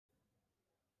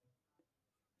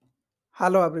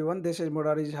Hello everyone, this is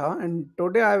Murari Jha, and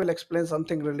today I will explain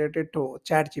something related to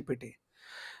ChatGPT.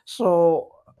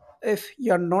 So, if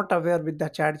you're not aware with the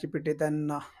ChatGPT,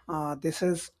 then this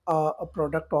is a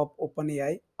product of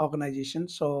OpenAI organization.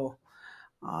 So,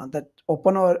 that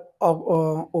OpenAI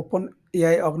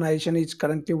organization is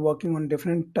currently working on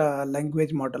different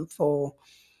language models. So,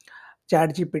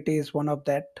 ChatGPT is one of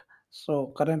that.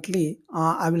 So, currently,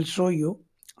 I will show you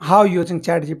how using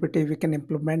ChatGPT we can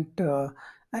implement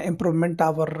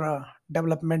our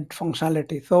development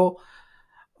functionality. So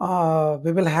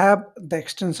we will have the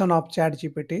extension of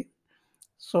ChatGPT.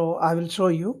 So I will show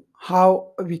you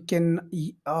how we can,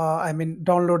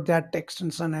 download that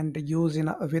extension and use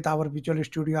with our Visual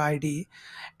Studio ID,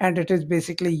 and it is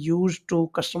basically used to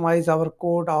customize our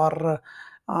code, or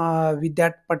with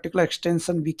that particular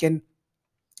extension we can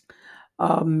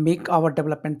make our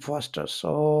development faster.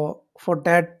 So for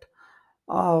that,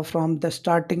 from the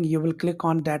starting you will click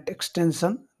on that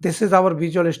extension. This is our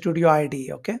Visual Studio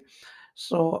ID. Okay,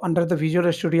 so under the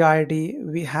Visual Studio ID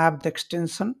we have the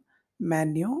extension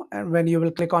menu, and when you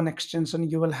will click on extension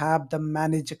you will have the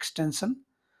manage extension,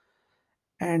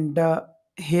 and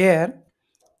here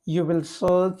you will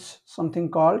search something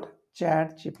called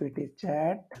chat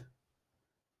gpt.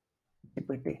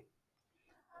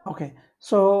 Okay,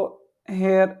 so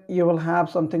here you will have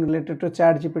something related to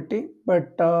ChatGPT,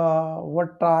 but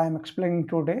what I am explaining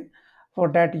today, for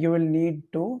that you will need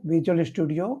to Visual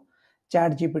Studio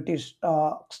ChatGPT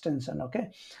extension. Okay,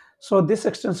 so this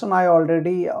extension I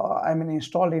already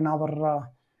installed in our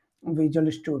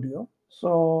Visual Studio,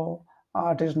 so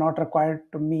it is not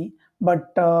required to me,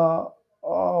 but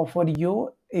for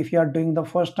you, if you are doing the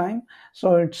first time,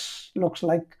 so it's looks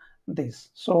like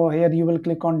this. So here you will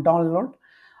click on download.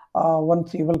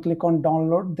 Once you will click on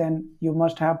download, then you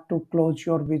must have to close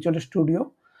your Visual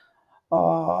Studio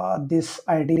this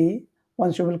ID.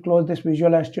 Once you will close this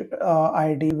Visual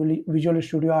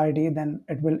Studio ID, then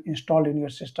it will install in your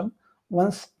system.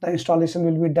 Once the installation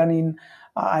will be done in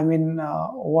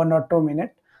 1 or 2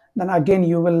 minutes, then again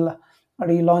you will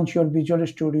relaunch your Visual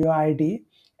Studio ID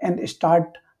and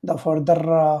start the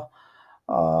further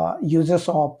uses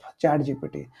of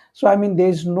ChatGPT. So there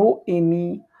is no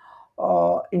any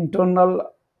internal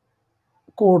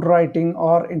code writing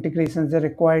or integrations are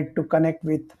required to connect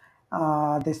with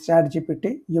this chat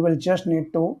gpt. You will just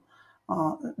need to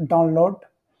download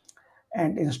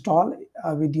and install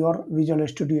with your Visual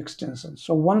Studio extension.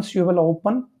 So once you will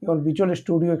open your Visual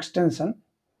Studio extension,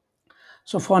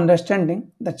 so for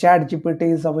understanding the chat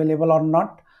gpt is available or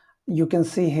not, you can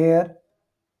see here.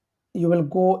 You will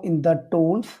go in the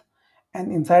tools,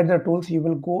 and inside the tools you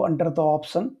will go under the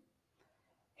option.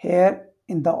 Here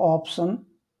in the option,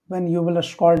 when you will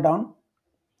scroll down,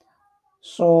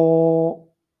 so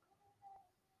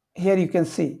here you can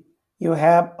see you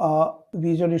have a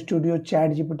Visual Studio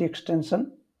Chat GPT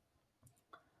extension.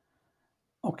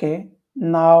 Okay,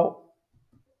 now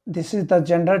this is the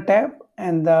gender tab,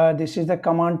 and this is the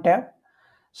command tab.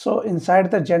 So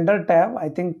inside the gender tab, I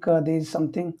think there is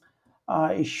something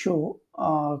issue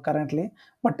currently,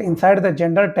 but inside the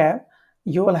gender tab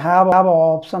you will have an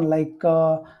option like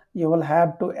you will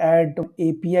have to add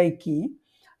API key,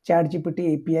 chat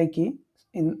gpt API key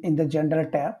in the gender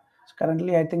tab. So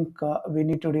currently I think we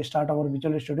need to restart our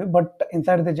Visual Studio, but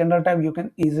inside the gender tab you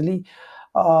can easily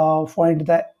find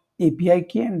the API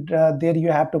key, and there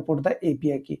you have to put the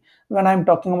API key. When I'm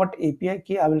talking about API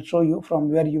key, I will show you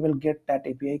from where you will get that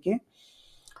API key.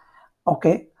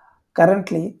 Okay,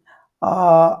 currently,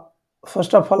 uh,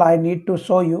 first of all, I need to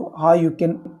show you how you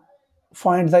can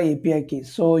find the API key.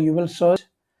 So you will search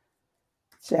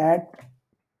chat,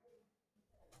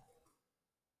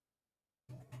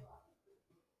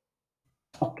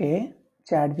 okay,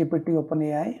 chat GPT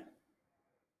OpenAI.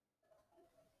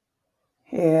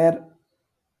 Here,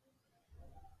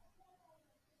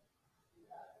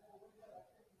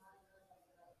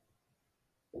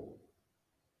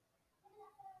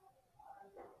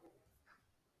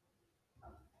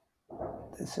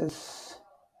 this is,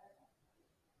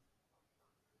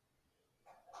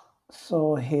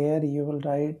 so here you will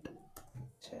write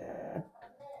chat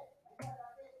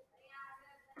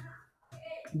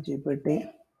GPT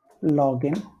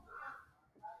login.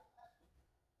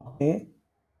 Okay,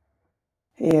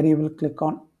 here you will click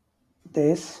on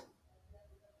this.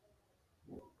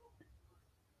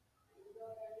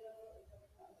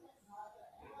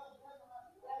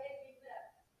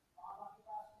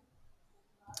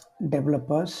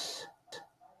 Developers,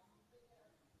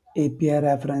 API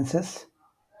references,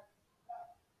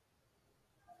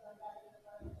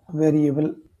 where you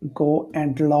will go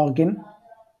and log in.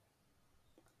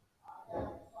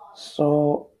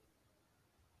 So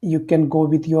you can go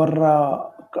with your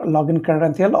login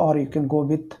credential, or you can go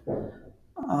with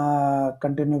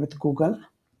continue with Google.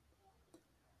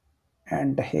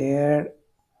 And here,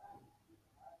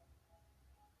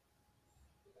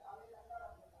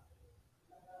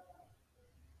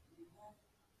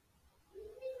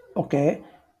 okay,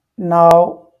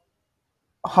 now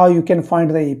how you can find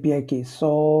the API key.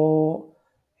 So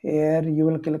here you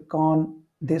will click on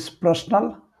this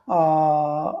personal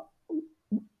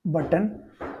button.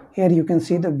 Here you can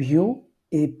see the view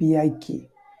API key.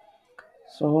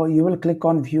 So you will click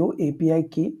on view API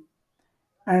key,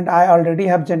 and I already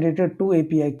have generated two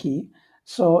API key.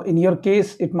 So in your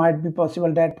case, it might be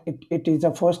possible that it is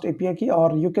a first API key,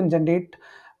 or you can generate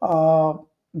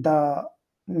the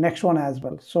next one as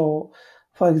well. So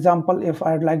for example, if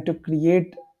I'd like to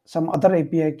create some other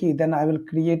API key, then I will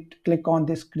click on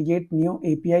this create new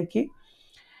API key.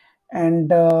 And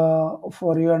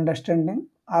for your understanding,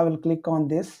 I will click on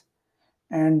this,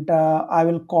 and I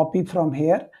will copy from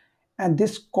here. And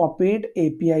this copied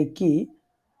API key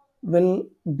will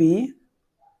be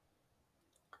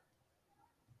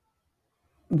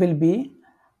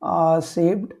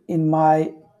saved in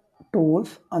my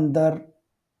tools under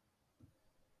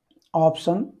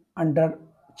option under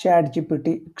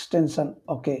ChatGPT extension.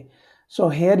 Okay, so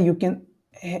here you can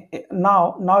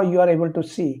now you are able to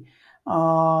see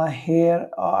here.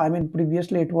 I mean,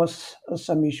 previously it was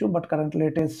some issue, but currently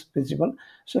it is visible.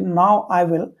 So now I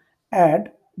will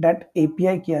add that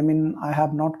API key. I mean, I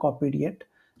have not copied yet,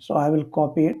 so I will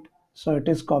copy it. So it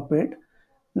is copied.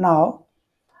 Now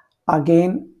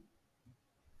again,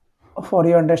 for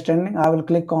your understanding, I will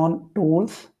click on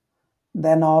tools,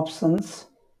 then options,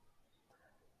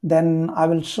 then I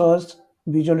will search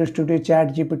Visual Studio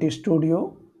Chat GPT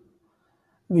Studio,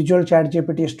 Visual Chat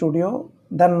GPT Studio.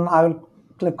 Then I will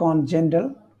click on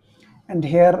General, and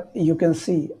here you can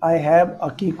see I have a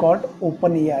key called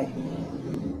OpenAI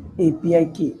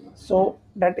API key. So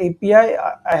that API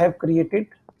I have created,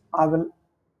 I will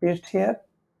paste here.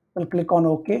 Will click on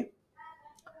OK.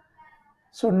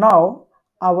 So now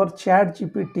our Chat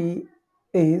GPT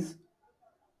is,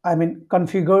 I mean,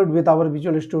 configured with our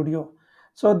Visual Studio.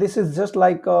 So this is just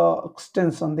like a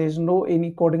extension. There is no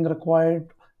any coding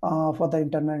required for the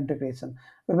internal integration.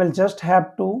 We will just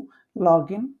have to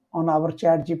log in on our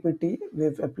ChatGPT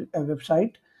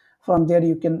website. From there,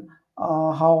 you can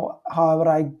however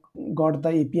I got the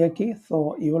API key.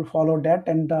 So you will follow that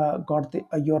and got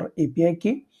your API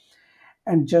key,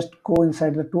 and just go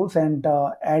inside the tools and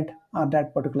add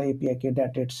that particular API key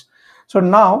that it's. So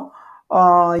now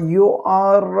you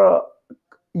are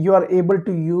able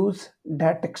to use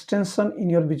that extension in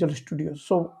your Visual Studio.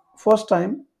 So first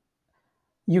time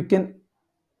you can,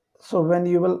 so when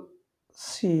you will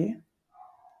see,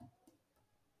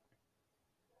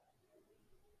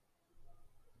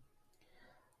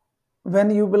 when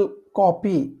you will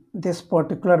copy this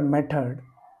particular method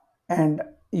and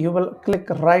you will click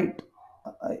right,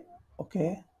 uh,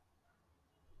 okay,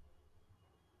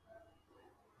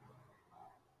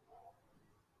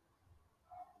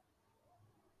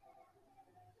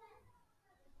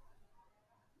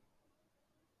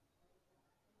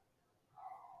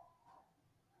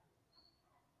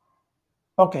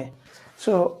 okay.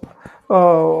 So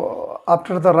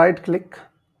after the right click,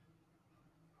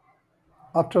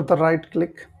 after the right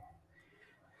click,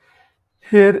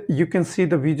 here you can see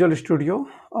the Visual Studio,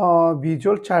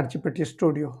 Visual Chat GPT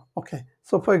Studio. Okay,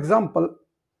 so for example,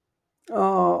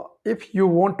 if you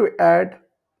want to add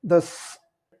this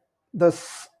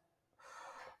this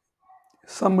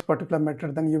some particular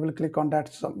method, then you will click on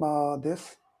that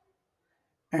this,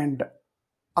 and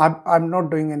I'm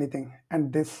not doing anything,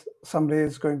 and this summary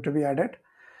is going to be added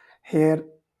here.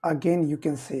 Again, you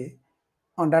can see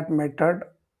on that method,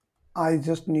 I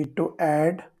just need to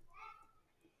add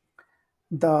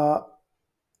the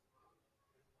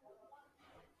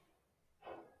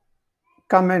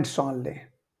comments only.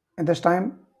 And this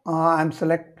time I'm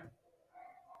selecting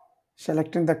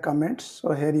the comments.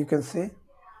 So here you can see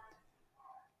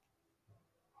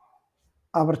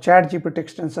our chat GPT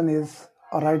extension is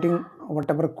writing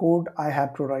whatever code I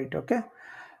have to write. Okay,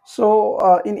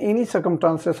 so in any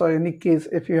circumstances or any case,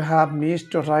 if you have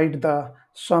missed to write the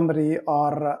summary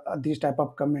or these type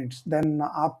of comments, then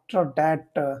after that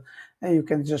you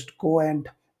can just go and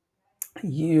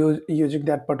using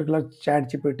that particular chat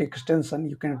GPT extension,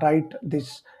 you can write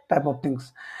this type of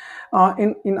things.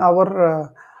 In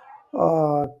our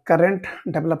current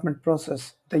development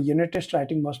process, the unit test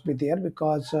writing must be there,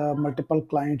 because multiple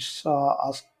clients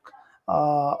ask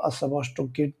us about to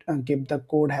give the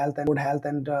code health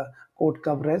and code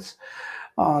coverage.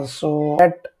 So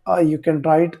that you can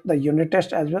write the unit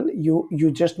test as well.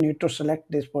 You just need to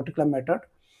select this particular method,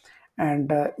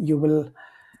 and you will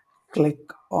click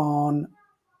on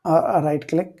right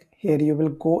click here. You will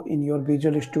go in your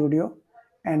Visual Studio,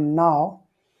 and now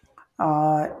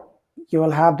uh, you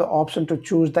will have the option to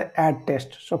choose the add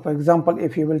test. So for example,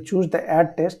 if you will choose the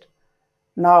add test,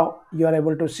 now you are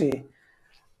able to see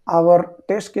our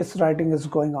test case writing is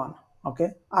going on.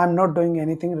 Okay, I'm not doing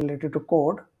anything related to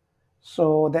code,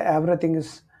 so the everything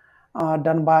is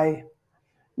done by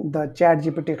the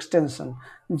ChatGPT extension.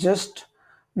 Just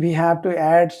we have to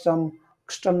add some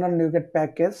external NuGet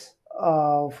package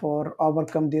for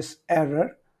overcome this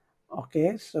error.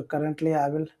 Okay, so currently I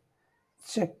will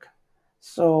check.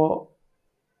 So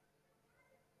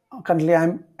currently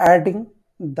I'm adding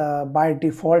the by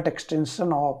default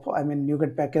extension of, I mean,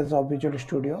 NuGet package of Visual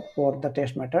Studio for the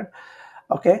test method.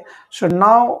 Okay, so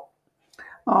now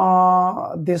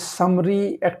this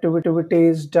summary activity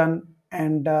is done,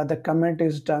 and the comment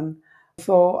is done.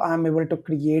 Also, I'm able to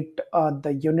create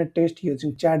the unit test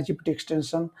using ChatGPT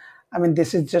extension. I mean,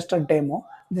 this is just a demo.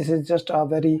 This is just a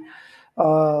very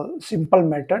simple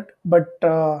method, but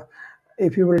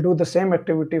if you will do the same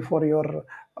activity for your,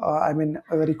 I mean,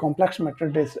 a very complex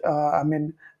method is, I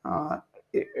mean,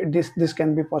 this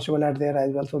can be possible at there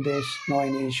as well. So there is no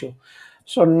any issue.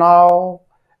 So now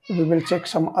we will check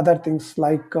some other things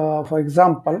like, for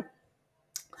example,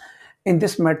 in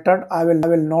this method I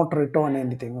will not return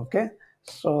anything. Okay,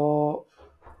 so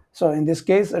in this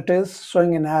case it is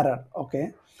showing an error.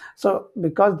 Okay, so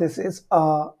because this is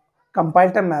a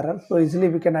compile time error, so easily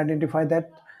we can identify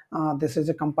that this is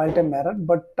a compile time error,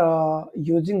 but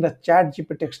using the chat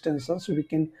gpt extensions we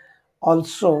can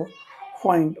also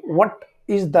find what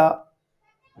is the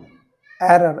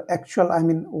error actual, I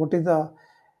mean, what is the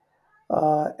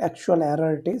actual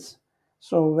error it is.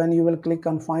 So when you will click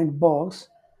on find bugs,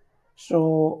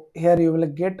 so here you will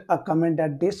get a comment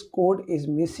that this code is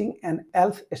missing an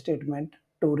else statement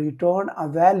to return a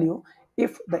value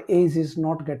if the age is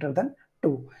not greater than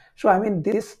 2. So I mean,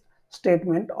 this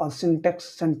statement or syntax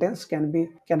sentence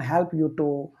can help you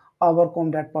to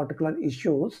overcome that particular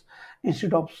issues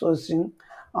instead of searching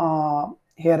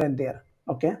here and there.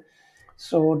 Okay,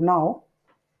 so now,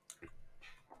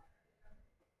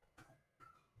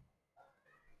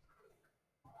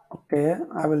 okay,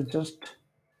 I will just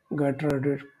get rid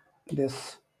of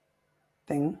this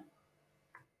thing.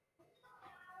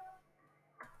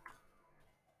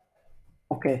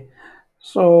 Okay,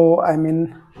 so I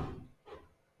mean,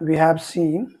 we have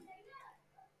seen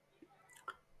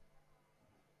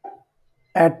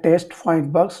add test,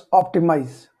 find bugs,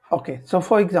 optimize. Okay, so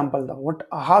for example, what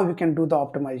how you can do the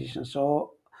optimization.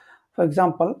 So for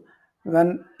example,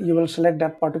 when you will select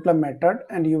that particular method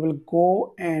and you will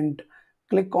go and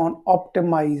click on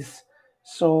optimize.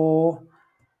 So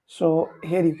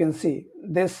here you can see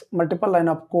this multiple line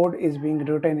of code is being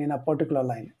written in a particular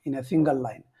line, in a single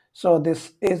line. So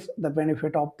this is the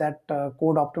benefit of that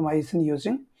code optimization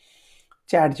using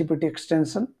ChatGPT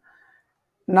extension.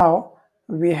 Now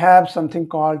we have something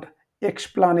called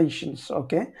explanations.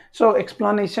 Okay, so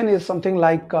explanation is something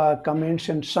like comments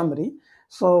and summary.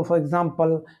 So for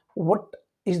example, what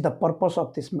is the purpose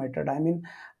of this method? I mean,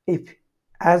 if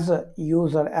as a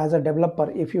user, as a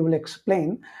developer, if you will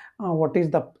explain what is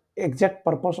the exact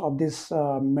purpose of this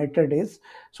method is,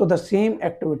 so the same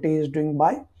activity is doing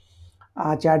by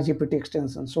chat gpt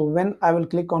extension. So when I will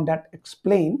click on that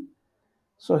explain,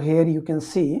 so here you can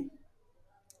see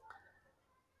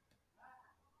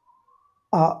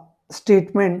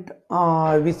statement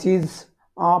which is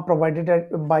provided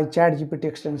by ChatGPT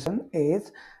extension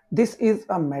is, this is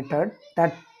a method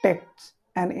that takes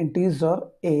an integer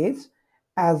age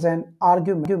as an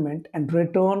argument and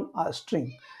return a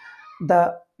string.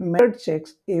 The method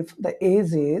checks if the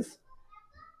age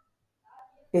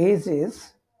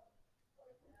is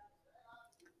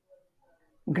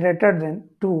greater than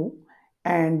 2,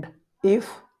 and if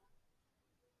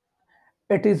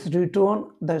it is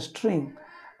return the string.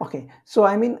 Okay, so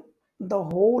I mean, the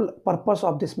whole purpose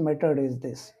of this method is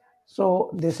this.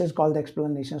 So this is called the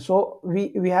explanation. So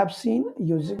we have seen,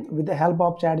 using with the help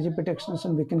of ChatGPT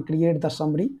extension we can create the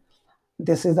summary.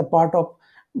 This is the part of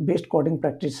best coding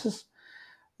practices.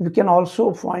 We can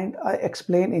also find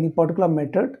explain any particular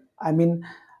method. I mean,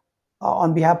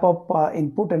 on behalf of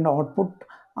input and output,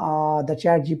 the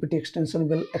chat gpt extension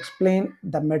will explain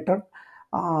the method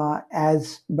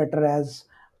as better as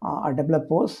our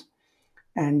developers.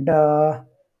 And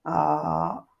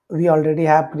we already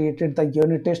have created the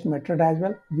unit test method as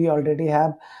well. We already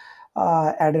have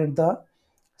added the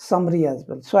summary as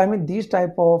well. So I mean, these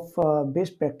type of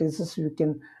best practices you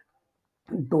can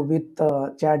do with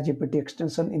ChatGPT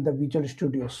extension in the Visual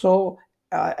Studio. So,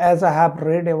 as I have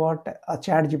read about a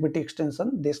ChatGPT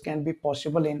extension, this can be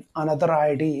possible in another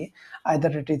IDE, either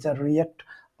it is a React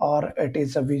or it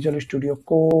is a Visual Studio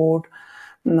Code.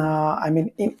 I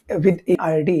mean, with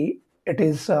IDE, it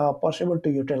is possible to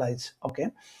utilize. Okay,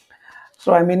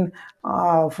 so I mean,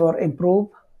 for improve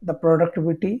the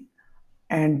productivity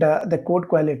and the code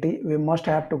quality, we must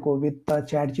have to go with the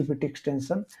ChatGPT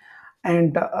extension.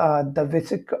 And the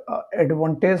basic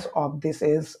advantage of this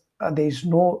is there is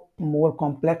no more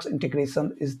complex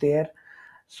integration is there.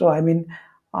 So I mean,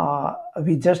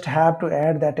 we just have to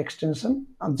add that extension,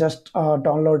 just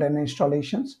download and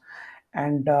installations,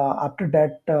 and after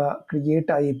that create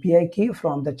a API key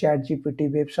from the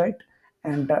ChatGPT website,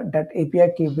 and that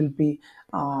API key will be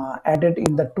added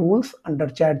in the tools under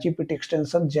ChatGPT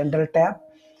extension general tab,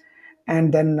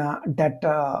 and then that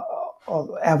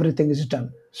everything is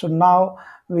done. So now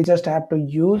we just have to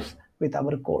use with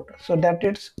our code. So that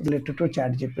it's related to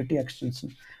ChatGPT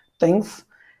extension. Thanks.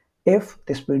 If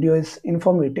this video is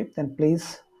informative, then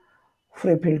please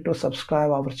feel to subscribe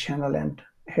our channel and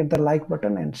hit the like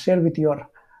button and share with your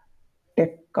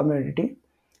tech community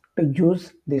to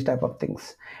use these type of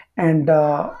things. And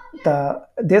the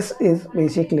this is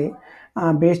basically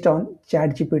based on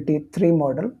ChatGPT 3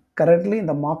 model currently in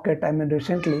the market. I mean,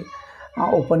 recently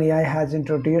OpenAI has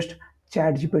introduced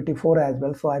ChatGPT 4 as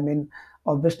well. So I mean,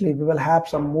 obviously we will have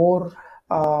some more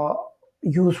uh,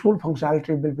 useful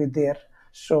functionality will be there.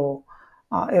 So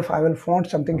if I will find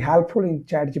something helpful in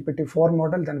ChatGPT 4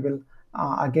 model, then we'll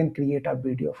again create a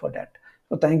video for that.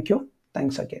 So thank you.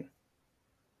 Thanks again.